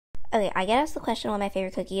Okay, I get asked the question what my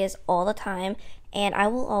favorite cookie is all the time, and I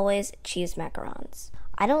will always choose macarons.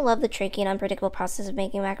 I don't love the tricky and unpredictable process of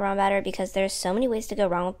making macaron batter because there's so many ways to go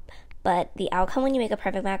wrong, but the outcome when you make a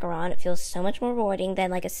perfect macaron feels so much more rewarding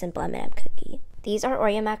than like a simple M&M cookie. These are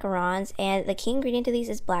Oreo macarons, and the key ingredient to these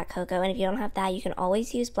is black cocoa, and if you don't have that, you can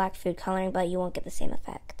always use black food coloring, but you won't get the same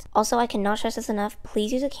effect. Also, I cannot stress this enough,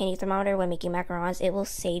 please use a candy thermometer when making macarons. It will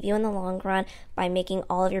save you in the long run by making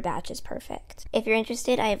all of your batches perfect. If you're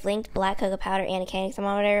interested, I have linked black cocoa powder and a candy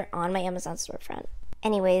thermometer on my Amazon storefront.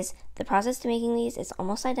 Anyways, the process to making these is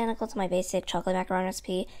almost identical to my basic chocolate macaron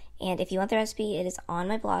recipe, and if you want the recipe, it is on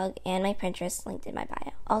my blog and my Pinterest linked in my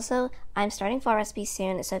bio. Also, I'm starting fall recipes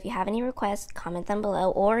soon, so if you have any requests, comment them below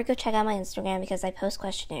or go check out my Instagram because I post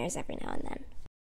questionnaires every now and then.